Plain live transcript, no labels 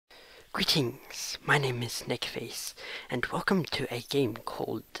Greetings, my name is Neckface, and welcome to a game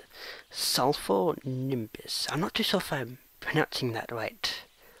called Sulphur Nimbus. I'm not too sure if I'm pronouncing that right,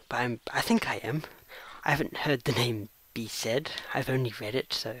 but I think I am. I haven't heard the name be said, I've only read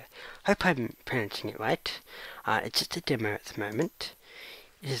it, so I hope I'm pronouncing it right. It's just a demo at the moment.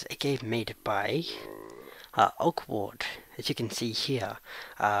 It is a game made by Oddwarg, as you can see here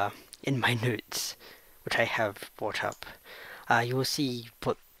in my notes, which I have brought up. You will see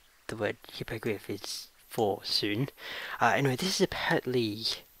what the word Hippogriff is for soon. Anyway, this is it apparently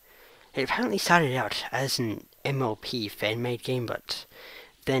started out as an MLP fan-made game, but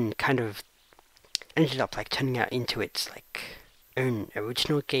then kind of ended up like turning out into its like own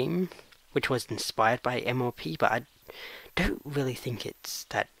original game, which was inspired by MLP, but I don't really think it's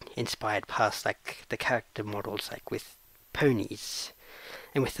that inspired past like the character models, like with ponies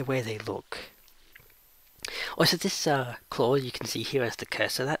and with the way they look. Also, this claw you can see here as the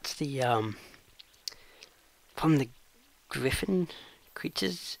cursor, that's the from the griffin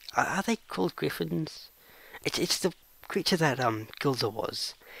creatures. Are they called griffins? It's the creature that Gilda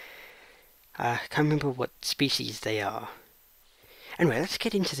was. I can't remember what species they are. Anyway, let's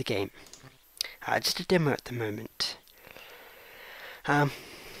get into the game. Just a demo at the moment.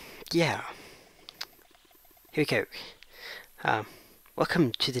 Yeah. Here we go.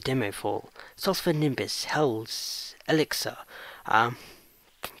 Welcome to the demo for Sulphur Nimbus, Hell's Elixir. Don't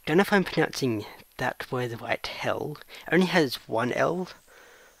know if I'm pronouncing that word right, hell. It only has one L.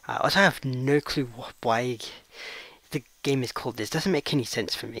 Also, I have no clue why the game is called this. Doesn't make any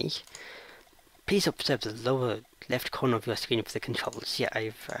sense for me. Please observe the lower left corner of your screen for the controls. Yeah,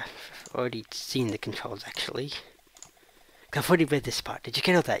 I've already seen the controls actually. I've already read this part. Did you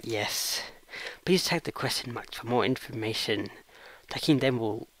get all that? Yes. Please tag the question marks for more information. Tagging them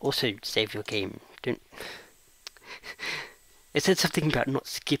will also save your game. Don't. It said something about not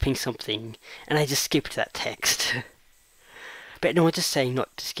skipping something, and I just skipped that text. But no, I'm just saying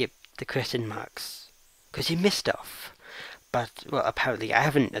not to skip the question marks, because you missed stuff. But, well, apparently I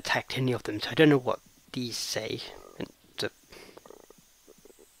haven't attacked any of them, so I don't know what these say. And,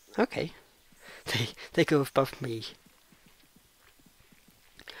 okay. They go above me.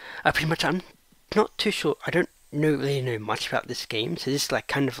 Pretty much, I'm not too sure. I don't really know much about this game, so this is like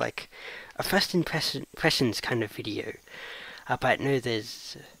kind of like a first impressions kind of video. But I know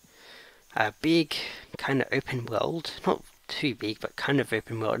there's a big kind of open world, not too big, but kind of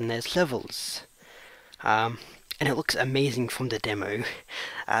open world, and there's levels. And it looks amazing from the demo.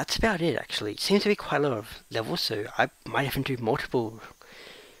 That's about it actually. It seems to be quite a lot of levels, so I might even do multiple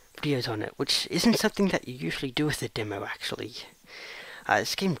videos on it, which isn't something that you usually do with a demo actually.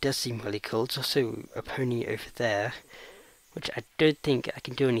 This game does seem really cool. There's also a pony over there, which I don't think I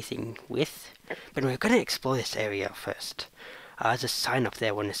can do anything with. But we're going to explore this area first. There's a sign up there,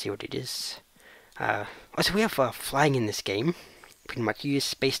 I want to see what it is. Also, we have flying in this game. Pretty much you use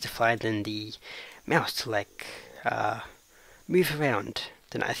space to fly, and then the mouse to like move around.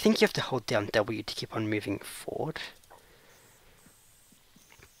 Then I think you have to hold down W to keep on moving forward.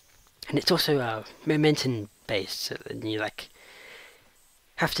 And it's also momentum based, so then you like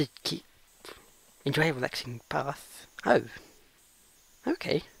have to enjoy a relaxing path. Oh,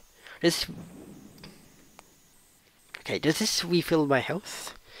 okay. Does this refill my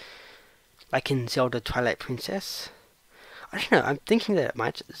health? Like in Zelda Twilight Princess? I don't know, I'm thinking that it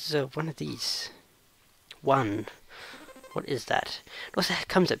might. So one of these. One. What is that? It also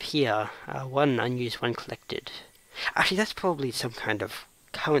comes up here. One unused, one collected. Actually, that's probably some kind of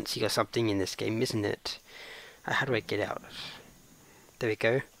currency or something in this game, isn't it? How do I get out? There we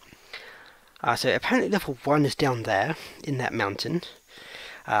go. So apparently level 1 is down there, in that mountain.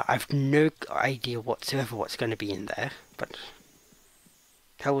 I've no idea whatsoever what's going to be in there, but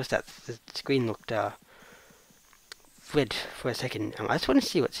how was that? The screen looked red for a second. I just want to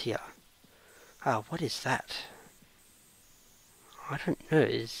see what's here. What is that? I don't know.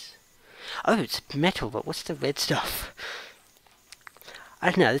 Oh, it's metal, but what's the red stuff? I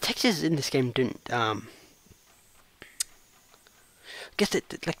don't know. The textures in this game don't I guess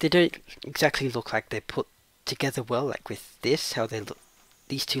like they don't exactly look like they're put together well, like with this, how they look.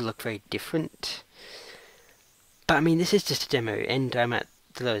 These two look very different. But I mean, this is just a demo, and I'm at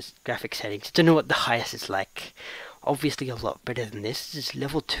the lowest graphic settings. Don't know what the highest is like. Obviously a lot better than this. This is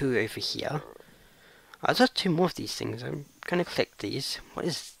level 2 over here. There's got 2 more of these things. I'm gonna collect these. What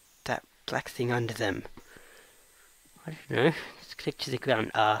is that black thing under them? I don't know. Let's click to the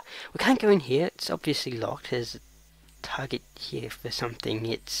ground. We can't go in here. It's obviously locked. There's target here for something.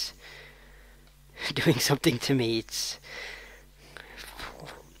 It's doing something to me. It's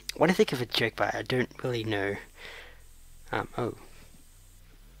what I think of a joke, but I don't really know. Oh,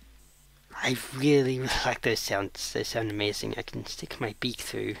 I really, really like those sounds. They sound amazing. I can stick my beak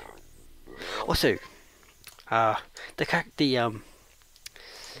through. Also, the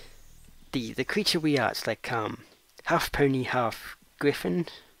creature we are, it's like half pony, half griffin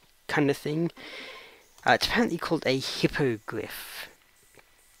kind of thing. It's apparently called a hippogriff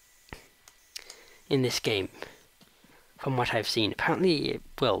in this game, from what I've seen. Apparently,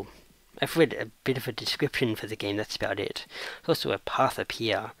 well, I've read a bit of a description for the game, that's about it. There's also a path up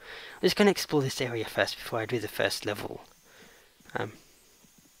here. I'm just going to explore this area first before I do the first level.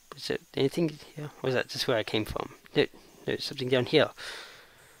 Is there anything here? Or is that just where I came from? No, no, something down here.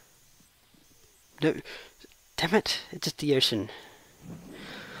 No, damn it, it's just the ocean.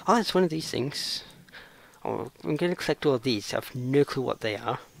 Oh, it's one of these things. Oh, I'm going to collect all of these. I have no clue what they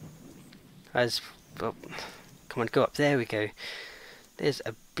are. Well, come on, go up. There we go. There's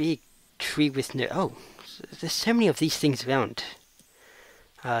a big tree with no... Oh, there's so many of these things around.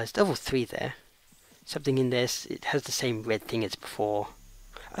 There's level 3 there. Something in there, it has the same red thing as before.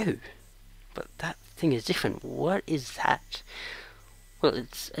 Oh, but that thing is different. What is that? Well,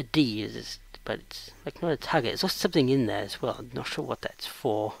 it's a D, but it's like not a target. There's also something in there as well. I'm not sure what that's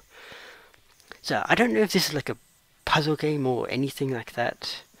for. So, I don't know if this is like a puzzle game or anything like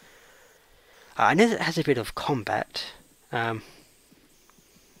that. I know that it has a bit of combat.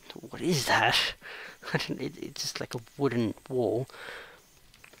 What is that? It's just like a wooden wall.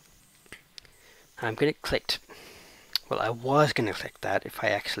 I'm going to collect... Well, I was going to collect that if I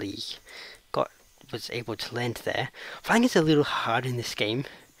actually was able to land there. Flying is a little hard in this game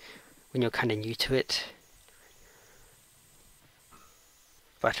when you're kind of new to it.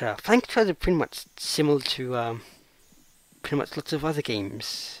 But flying controls are pretty much similar to pretty much lots of other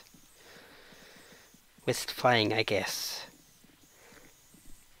games with flying, I guess.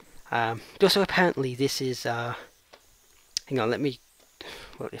 Also, apparently, this is hang on, let me...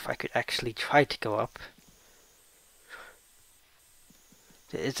 Well, if I could actually try to go up.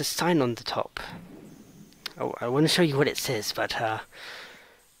 There's a sign on the top. Oh, I want to show you what it says, but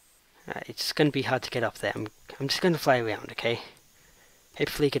it's going to be hard to get up there. I'm just going to fly around, okay?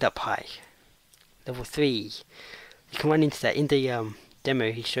 Hopefully get up high. Level 3. You can run into that. In the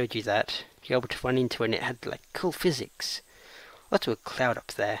demo, he showed you that. You're able to run into it, and it had like cool physics. Also a cloud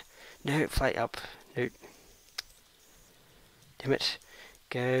up there. No, fly up. No. Damn it.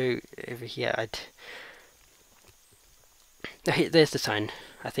 Go over here. There's the sign,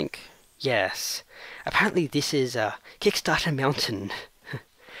 I think. Yes. Apparently this is a Kickstarter Mountain.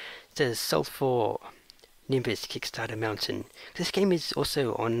 It says Sulphur Nimbus Kickstarter Mountain. This game is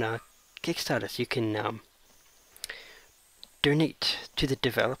also on Kickstarter, so you can donate to the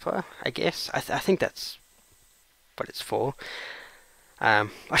developer, I guess. I think that's what it's for. I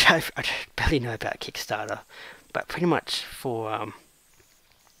don't barely know about Kickstarter, but pretty much for...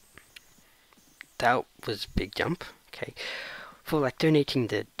 that was a big jump. Okay. For like donating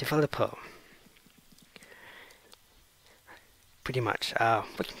the developer. Pretty much.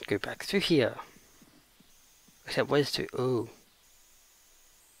 We can go back through here. Except where's to... Oh.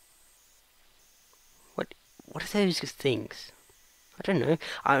 What are those things? I don't know.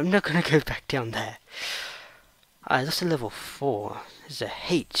 I'm not gonna go back down there. There's also level 4. There's a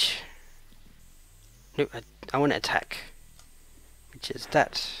H. No, I want to attack. Which is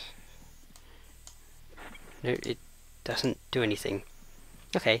that. No, it doesn't do anything.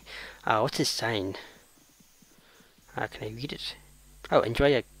 Okay. What's this sign? Can I read it? Oh,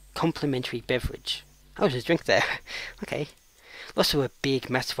 enjoy a complimentary beverage. Oh, there's a drink there. Okay. Also a big,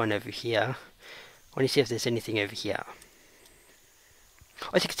 massive one over here. I want to see if there's anything over here.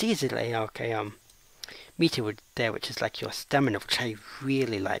 As you can see, there's a meter wood there, which is like your stamina, which I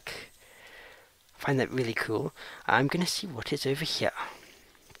really like. I find that really cool. I'm gonna see what is over here.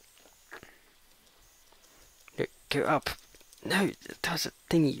 No, go up. No, there was a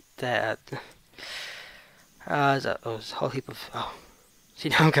thingy there. There's a whole heap of... Oh, see,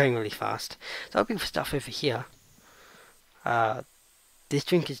 now I'm going really fast. There's a bit of stuff over here. This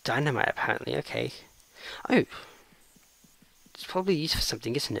drink is dynamite, apparently. Okay. Oh, it's probably used for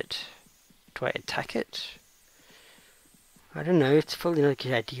something, isn't it? Do I attack it? I don't know. It's probably not a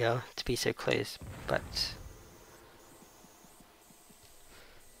good idea to be so close, but...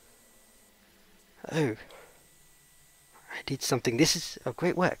 Oh. I did something. This is a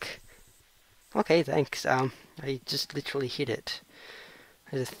great work. Okay, thanks. I just literally hit it.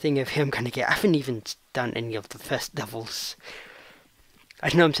 There's a thing over here I'm gonna get. I haven't even done any of the first levels. I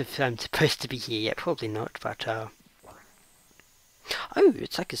don't know if I'm supposed to be here yet. Probably not, but oh,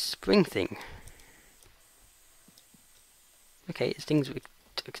 it's like a spring thing. Okay, it's things we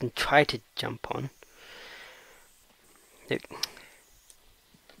can try to jump on. Nope.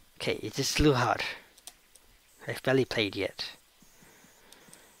 Okay, it's just a little hard. I've barely played yet.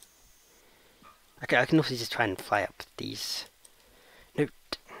 Okay, I can also just try and fly up these. Nope.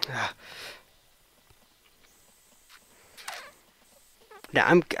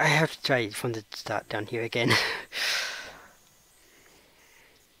 Now I have to try from the start down here again.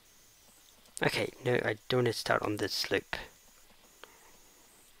 Okay, no, I don't want to start on this slope.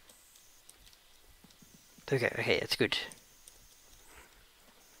 Okay, that's good.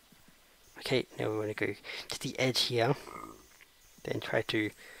 Okay, now we want to go to the edge here, then try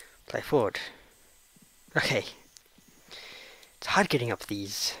to fly forward. Okay, it's hard getting up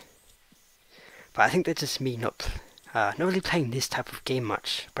these, but I think that's just me not really playing this type of game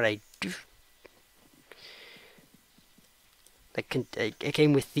much. But I do like a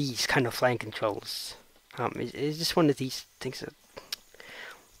game with these kind of flying controls. Is just one of these things.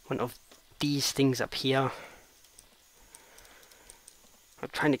 One of these things up here. I'm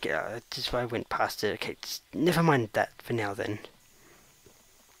trying to get. Just why I went past it. Okay, never mind that for now then.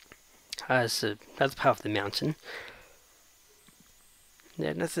 There's another part of the mountain. Yeah,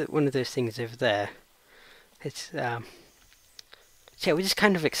 another one of those things over there. It's yeah, we just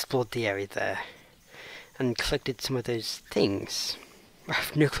kind of explored the area there and collected some of those things. I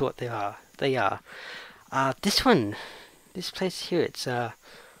have no clue what they are. This place here. It's for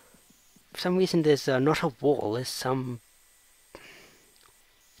some reason there's not a wall. There's some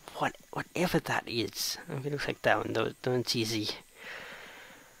whatever that is. It looks like that one. That one's easy.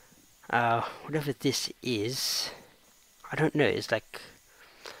 Whatever this is, I don't know. It's like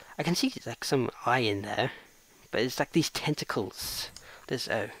I can see like some eye in there, but it's like these tentacles. There's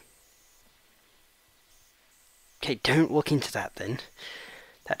okay, don't walk into that then.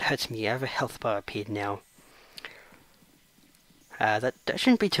 That hurts me. I have a health bar appeared now. That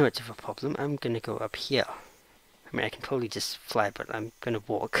shouldn't be too much of a problem. I'm gonna go up here. I mean, I can probably just fly, but I'm gonna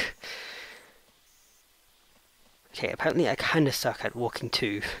walk. Okay, apparently I kinda suck at walking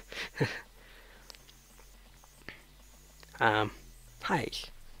too. Hi.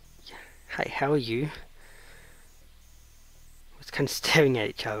 Hi, how are you? We're kind of staring at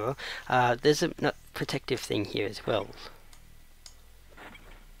each other. There's a protective thing here as well.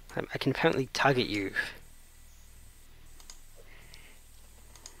 I can apparently target you.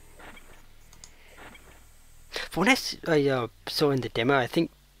 From what I saw in the demo, I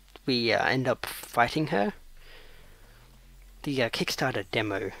think we end up fighting her. The Kickstarter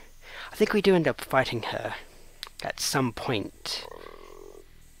demo. I think we do end up fighting her at some point.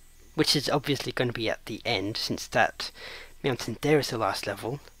 Which is obviously going to be at the end, since that mountain there is the last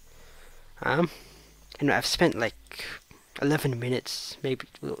level. And I've spent like 11 minutes, maybe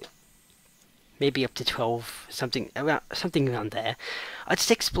up to 12, something around there. I'm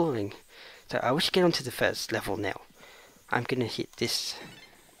just exploring. So I wish to get onto the first level now. I'm gonna hit this.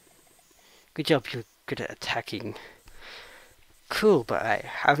 Good job, you're good at attacking. Cool, but I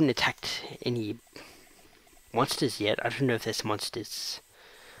haven't attacked any monsters yet. I don't know if there's monsters.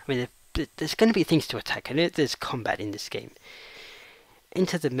 I mean, there's going to be things to attack. I know there's combat in this game.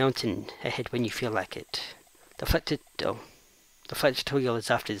 Enter the mountain ahead when you feel like it. The flight tutorial is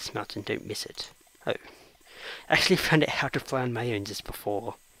after this mountain. Don't miss it. Oh, I actually found out how to fly on my own just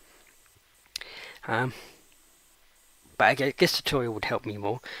before. But I guess tutorial would help me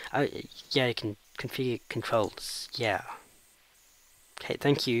more. Yeah, you can configure controls. Yeah. Okay,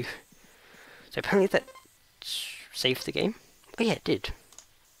 thank you. So apparently that saved the game. Oh yeah, it did.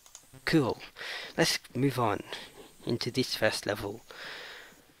 Cool. Let's move on into this first level.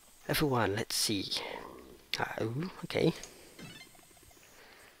 Level 1, let's see. Oh, okay.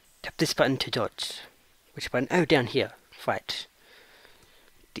 Tap this button to dodge. Which button? Oh, down here. Right.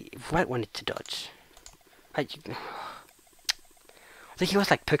 The right one is to dodge. I think it was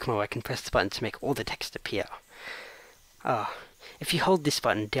like Pokemon where I can press the button to make all the text appear. If you hold this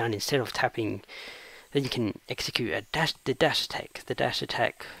button down instead of tapping, then you can execute the dash attack. The dash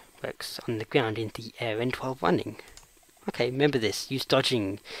attack works on the ground, in the air, and while running. Okay, remember this. Use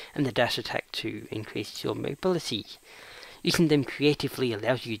dodging and the dash attack to increase your mobility. Using them creatively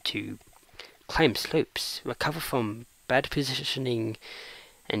allows you to climb slopes, recover from bad positioning,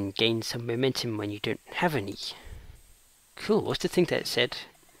 and gain some momentum when you don't have any. Cool, what's the thing that it said?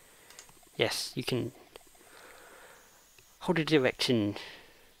 Yes, you can hold a direction.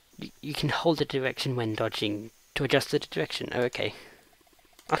 You can hold a direction when dodging to adjust the direction. Oh, okay.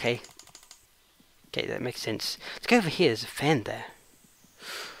 Okay, that makes sense. Let's go over here. There's a fan there.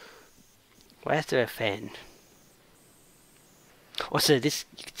 Why is there a fan? Also, you can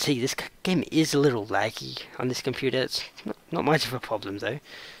see this game is a little laggy on this computer. It's not much of a problem though.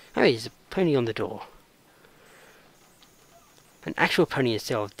 Oh, there's a pony on the door. an actual pony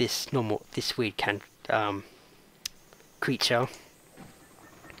instead of this weird kind of creature.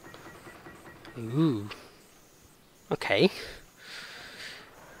 Ooh. Okay.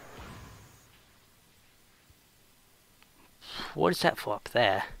 What is that for up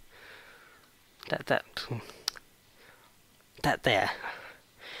there? That there.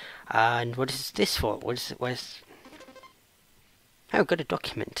 And what is this for? What is... Oh, got a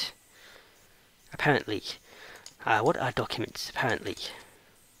document. Apparently. What are documents, apparently?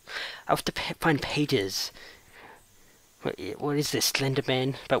 I have to find pages. What is this?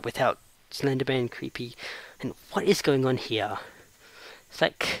 Slenderman, but without Slenderman, creepy. And what is going on here? It's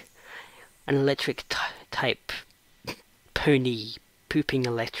like an electric type pony pooping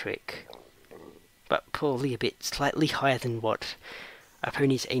electric. But probably a bit slightly higher than what a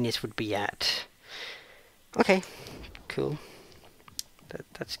pony's anus would be at. Okay, cool.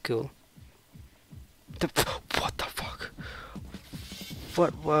 That's cool. What the fuck?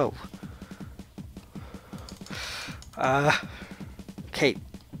 What? Whoa. Okay.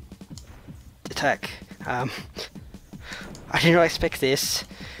 Attack. I did not expect this.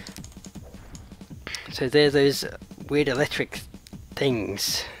 So there's those weird electric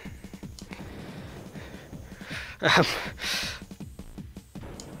things.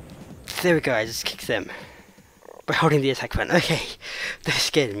 There we go, I just kicked them by holding the attack button. Okay, that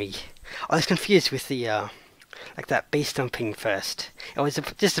scared me. I was confused with the, like that bass thumping first. It was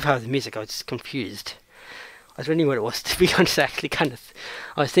just a part of the music, I was just confused. I was wondering what it was, to be honest, actually kind of...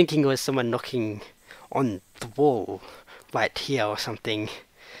 I was thinking it was someone knocking on the wall right here or something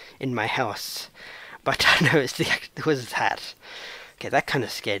in my house. But no, it was that. Okay, that kind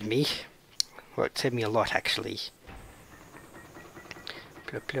of scared me. Well, it scared me a lot, actually.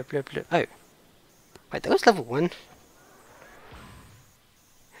 Blah, blah, blah, blah. Oh. Wait, that was level 1.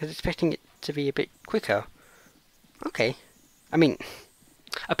 I was expecting it to be a bit quicker. Okay. I mean,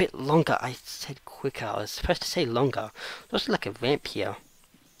 a bit longer. I said quicker. I was supposed to say longer. There's also like a ramp here.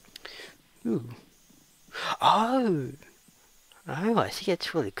 Ooh. Oh! Oh, I see.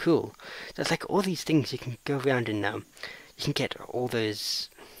 It's really cool. There's like all these things you can go around and you can get all those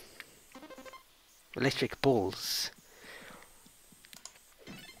electric balls.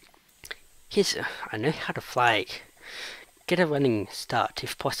 Here's, I know how to fly. Get a running start,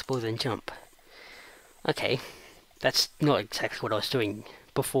 if possible, then jump. Okay, that's not exactly what I was doing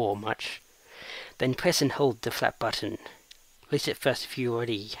before much. Then press and hold the flat button. Release it first if you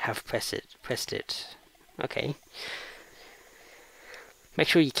already have pressed it. Okay. Make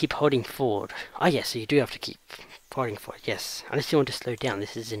sure you keep holding forward. Ah yes, so you do have to keep holding forward, yes. Unless you want to slow down,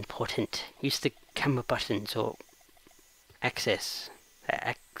 this is important. Use the camera buttons or access.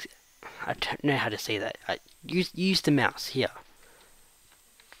 I don't know how to say that. Use the mouse here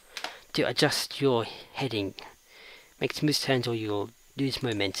to adjust your heading. Make smooth turns or you'll lose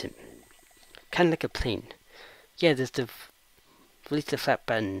momentum. Kind of like a plane. Yeah, there's the release the flat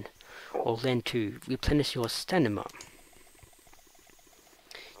button or land to replenish your stamina.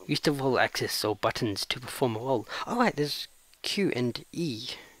 Use the roll axis or buttons to perform a roll. Alright, there's Q and E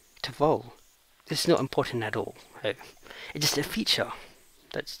to roll. This is not important at all. It's just a feature.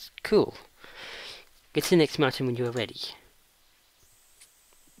 That's cool. Get to the next mountain when you are ready.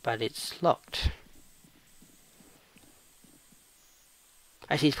 But it's locked.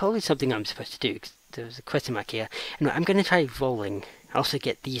 Actually, it's probably something I'm supposed to do, because there's a question mark here. And I'm going to try rolling. I also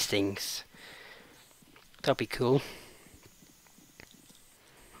get these things. That'll be cool.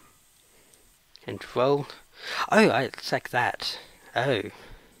 And roll. Oh, it's like that. Oh.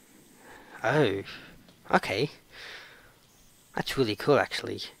 Oh. Okay. That's really cool,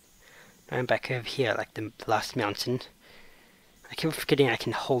 actually. I'm back over here, like the last mountain. I keep forgetting I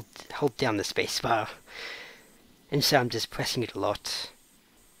can hold down the space bar. And so I'm just pressing it a lot.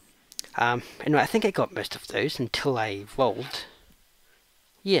 Anyway, I think I got most of those until I rolled.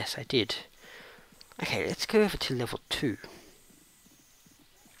 Yes, I did. Okay, let's go over to level 2.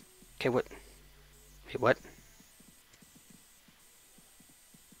 Okay, what? Wait, what?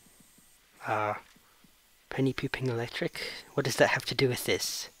 Penny pooping electric? What does that have to do with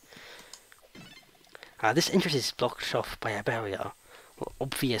this? This entrance is blocked off by a barrier. Well,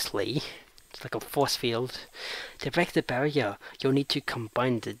 obviously. It's like a force field. To break the barrier, you'll need to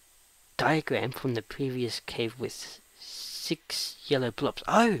combine the diagram from the previous cave with 6 yellow blobs.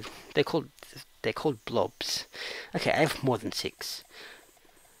 Oh! They're called blobs. Okay, I have more than 6.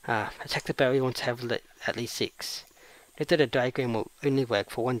 Attack the barrier once I have at least 6. Note that a diagram will only work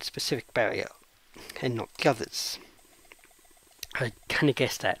for one specific barrier, and not the others. I kinda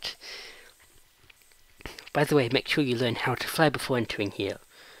guessed that. By the way, make sure you learn how to fly before entering here.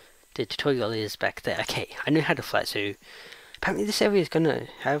 The tutorial is back there. Okay, I know how to fly, so apparently this area is gonna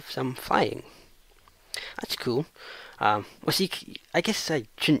have some flying. That's cool. Well, see, I guess I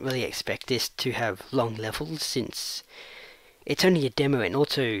shouldn't really expect this to have long levels since it's only a demo, and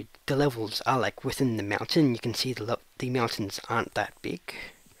also the levels are like within the mountain. You can see the mountains aren't that big,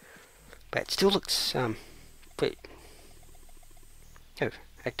 but it still looks pretty. Oh,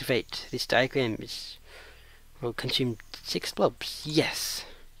 activate this diagram will consume 6 blobs. Yes.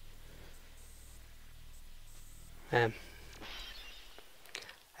 Oh,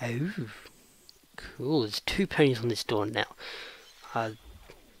 cool. There's 2 ponies on this door now.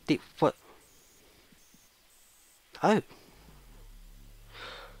 What? Oh.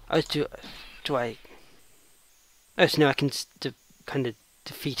 Oh, do I? Oh, so now I can kind of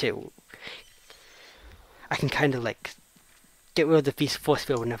defeat it. I can kind of like get rid of the force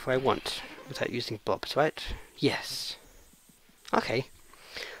field whenever I want without using blobs, right? Yes. Okay.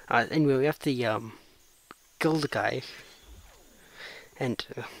 Anyway, we have the gold guy and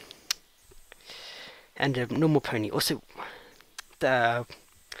a normal pony. Also,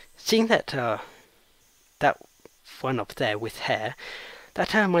 seeing that that one up there with hair,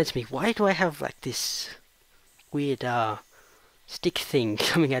 that reminds me. Why do I have like this weird stick thing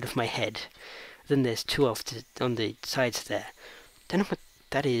coming out of my head? Then there's 2 on the sides there. Don't know what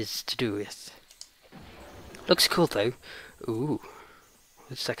that is to do with. Looks cool though. Ooh,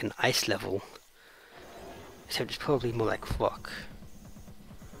 it's like an ice level. Except it's probably more like rock.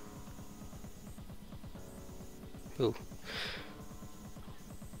 Ooh.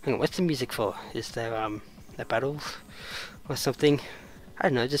 Hang on, what's the music for? Is there a battle or something? I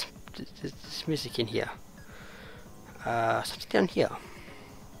don't know. Just there's music in here. Something down here.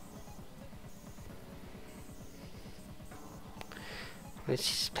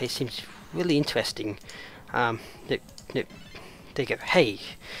 This place seems really interesting. No, there you go. Hey,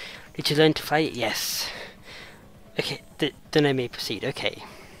 did you learn to fly? Yes. Okay, then I may proceed. Okay.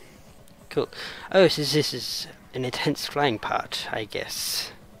 Cool. Oh, so this is an intense flying part, I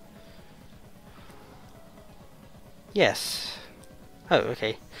guess. Yes. Oh,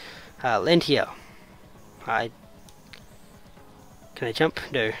 okay. Land here. Can I jump?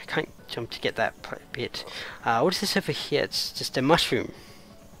 No, can't jump to get that bit. What is this over here? It's just a mushroom.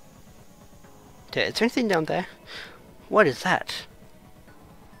 Is there anything down there? What is that?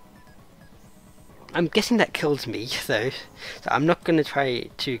 I'm guessing that kills me, though. So I'm not going to try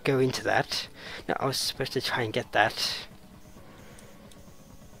to go into that. No, I was supposed to try and get that.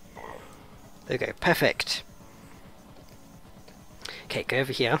 There we go. Perfect. Okay, go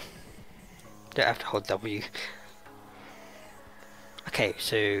over here. Don't have to hold W. Okay,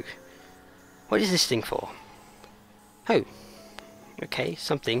 so what is this thing for? Oh, okay,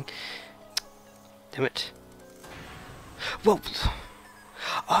 something. Damn it. Whoa!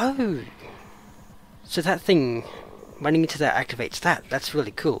 Oh! So that thing, running into that activates that. That's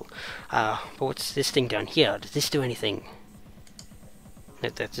really cool. But what's this thing down here? Does this do anything? No,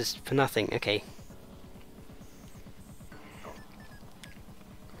 that's just for nothing. Okay.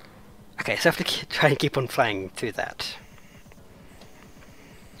 Okay, so I have to try and keep on flying through that.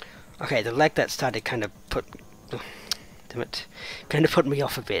 Okay, the lag that started kind of damn it, kind of put me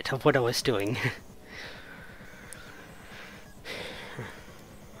off a bit of what I was doing.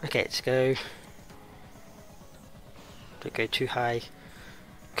 Okay, let's go. Don't go too high.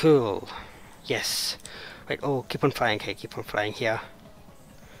 Cool. Yes. Wait, oh, keep on flying. Okay, keep on flying here.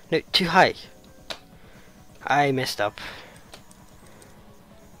 No, too high. I messed up.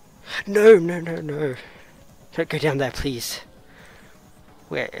 No, no, no, no. Don't go down there, please.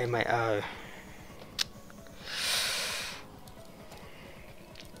 Where am I? Oh.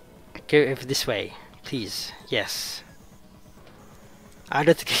 Go over this way, please. Yes. I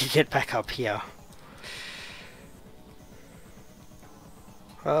don't think I can get back up here.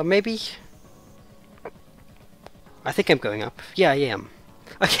 Maybe? I think I'm going up. Yeah, I am.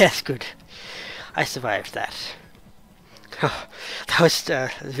 Okay, that's good. I survived that. Oh, that was a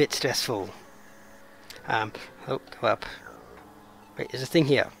bit stressful. Oh, go up. Wait, there's a thing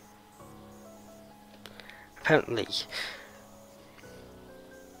here. Apparently.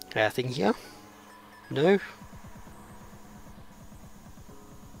 Thing here? No?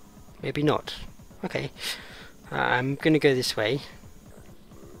 Maybe not. Okay. I'm gonna go this way.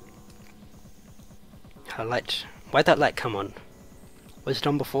 Light. Why'd that light come on? Was it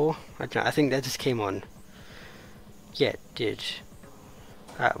on before? I don't know. I think that just came on. Yeah, it did.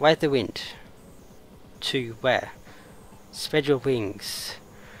 Where's the wind? To where? Spread your wings.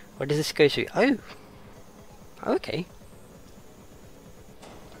 Where does this go to? Oh! Okay.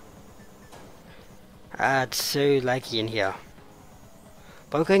 It's so laggy in here.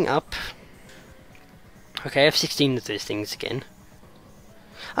 But we're going up. Okay, I have 16 of those things again.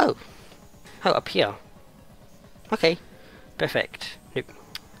 Oh! Oh, up here. Okay, perfect. Nope.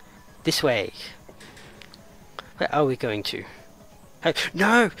 This way. Where are we going to? Oh,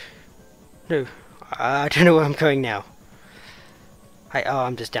 no! No. I don't know where I'm going now. Oh,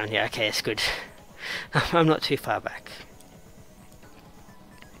 I'm just down here. Okay, it's good. I'm not too far back.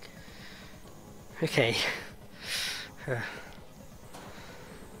 Okay.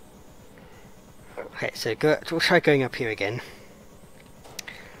 Okay, so we'll try going up here again.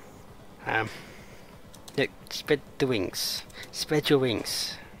 No, spread the wings. Spread your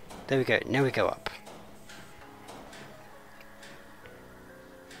wings. There we go. Now we go up.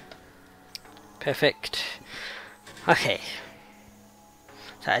 Perfect. Okay.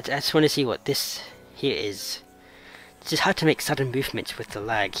 So I just want to see what this here is. It's just hard to make sudden movements with the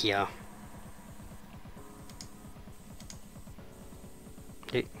lag here.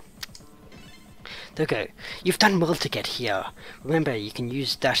 There we go. You've done well to get here. Remember, you can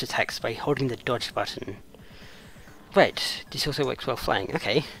use dash attacks by holding the dodge button. Right, this also works while flying.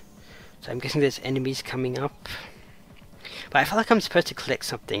 Okay. So I'm guessing there's enemies coming up. But I feel like I'm supposed to collect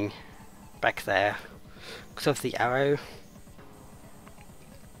something back there because of the arrow.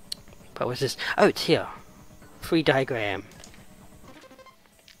 But what's this? Oh, it's here. Free diagram.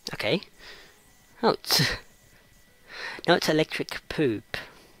 Okay. Oh, now it's electric poop.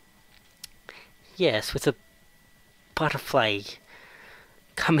 Yes, with a butterfly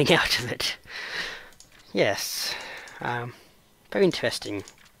coming out of it. Yes. Very interesting.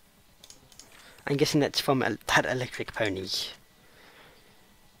 I'm guessing that's from that electric pony.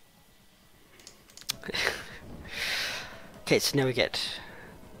 Okay, so now we get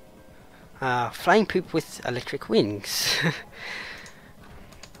flying poop with electric wings.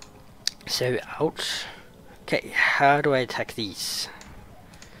 So, ouch. Okay, how do I attack these?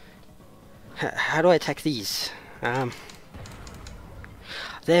 How do I attack these? There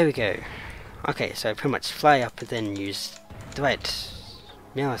we go. Okay, so I pretty much fly up and then use the right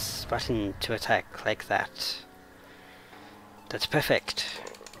mouse button to attack like that. That's perfect.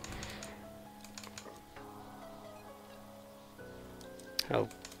 Oh,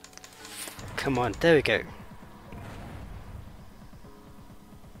 come on, there we go.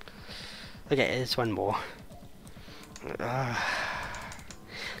 Okay, there's one more.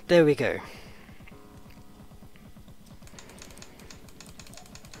 There we go.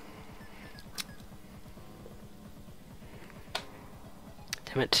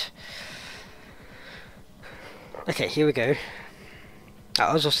 Damn it. Okay, here we go.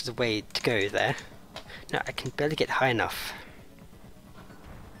 That was also the way to go there. No, I can barely get high enough.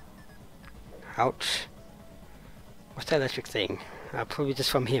 Ouch. What's that electric thing? Probably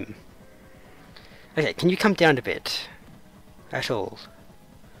just from him. Okay, can you come down a bit? At all?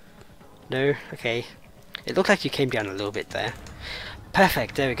 No? Okay. It looked like you came down a little bit there.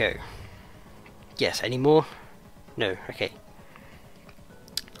 Perfect, there we go. Yes, any more? No, okay.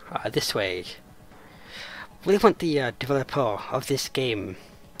 This way. Really want the developer of this game,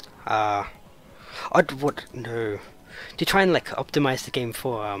 Oddwarg, no, to try and like optimize the game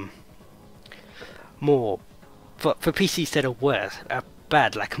for more for PCs that are worse,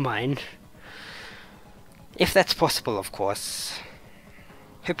 bad like mine. If that's possible, of course.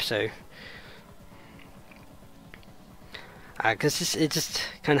 Hope so. Because it's just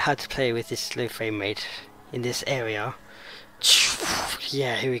kind of hard to play with this low frame rate in this area.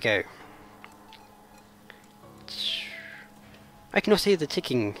 Yeah, here we go. I can also hear the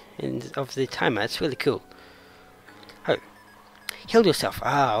ticking of the timer. It's really cool. Oh, heal yourself.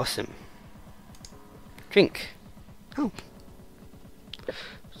 Ah, awesome. Drink. Oh,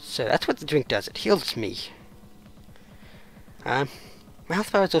 so that's what the drink does. It heals me. My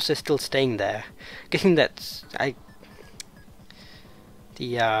health bar is also still staying there. Guessing that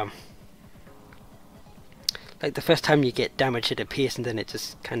like the first time you get damage, it appears and then it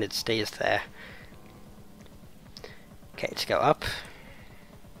just kind of stays there. Okay, let's go up.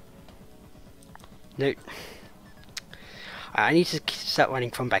 Nope. I need to start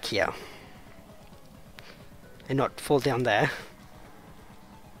running from back here. And not fall down there.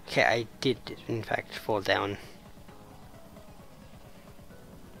 Okay, I did in fact fall down.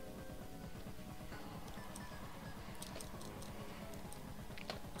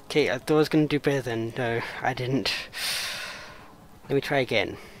 Okay, I thought I was going to do better then. No, I didn't. Let me try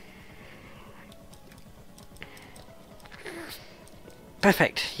again.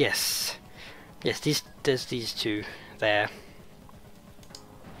 Perfect, yes. Yes, there's these two there.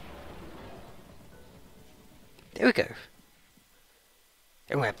 There we go.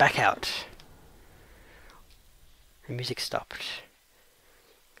 And we're back out. The music stopped.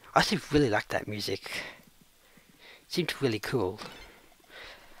 I actually really like that music. seemed really cool.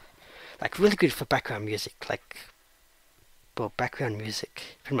 Like, really good for background music, like, well, background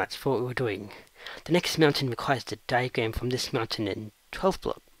music, pretty much for what we were doing. The next mountain requires the diagram from this mountain in 12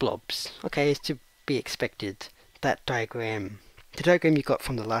 blobs. Okay, it's to be expected. That diagram, the diagram you got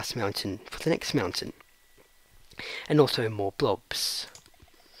from the last mountain for the next mountain. And also more blobs.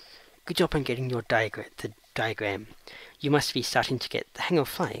 Good job on getting your diagram. You must be starting to get the hang of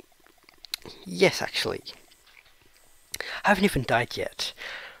flying. Yes, actually. I haven't even died yet.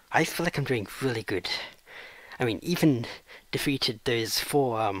 I feel like I'm doing really good. I mean, even defeated those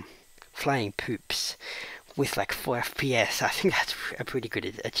 4 flying poops with like 4 FPS. I think that's a pretty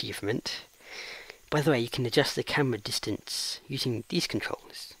good achievement. By the way, you can adjust the camera distance using these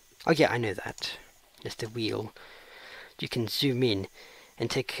controls. Oh yeah, I know that. There's the wheel. You can zoom in and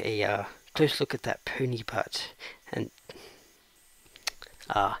take a close look at that pony butt and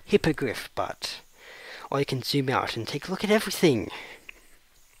hippogriff butt. Or you can zoom out and take a look at everything.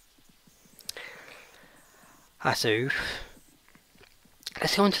 So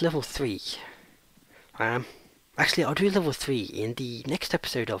let's go on to level 3. Actually, I'll do level 3 in the next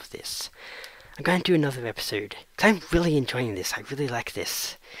episode of this. I'm going to do another episode, because I'm really enjoying this. I really like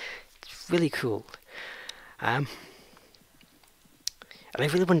this. It's really cool. And I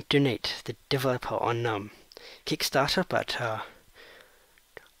really want to donate the developer on Kickstarter, but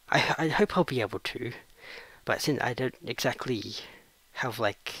I hope I'll be able to. But since I don't exactly have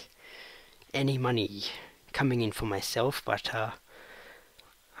like any money coming in for myself, but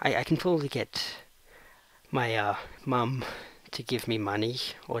I can probably get my mum to give me money,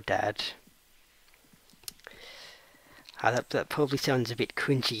 or dad. That probably sounds a bit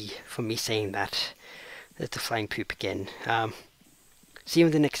cringy for me saying that. There's the flying poop again. See you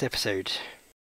in the next episode.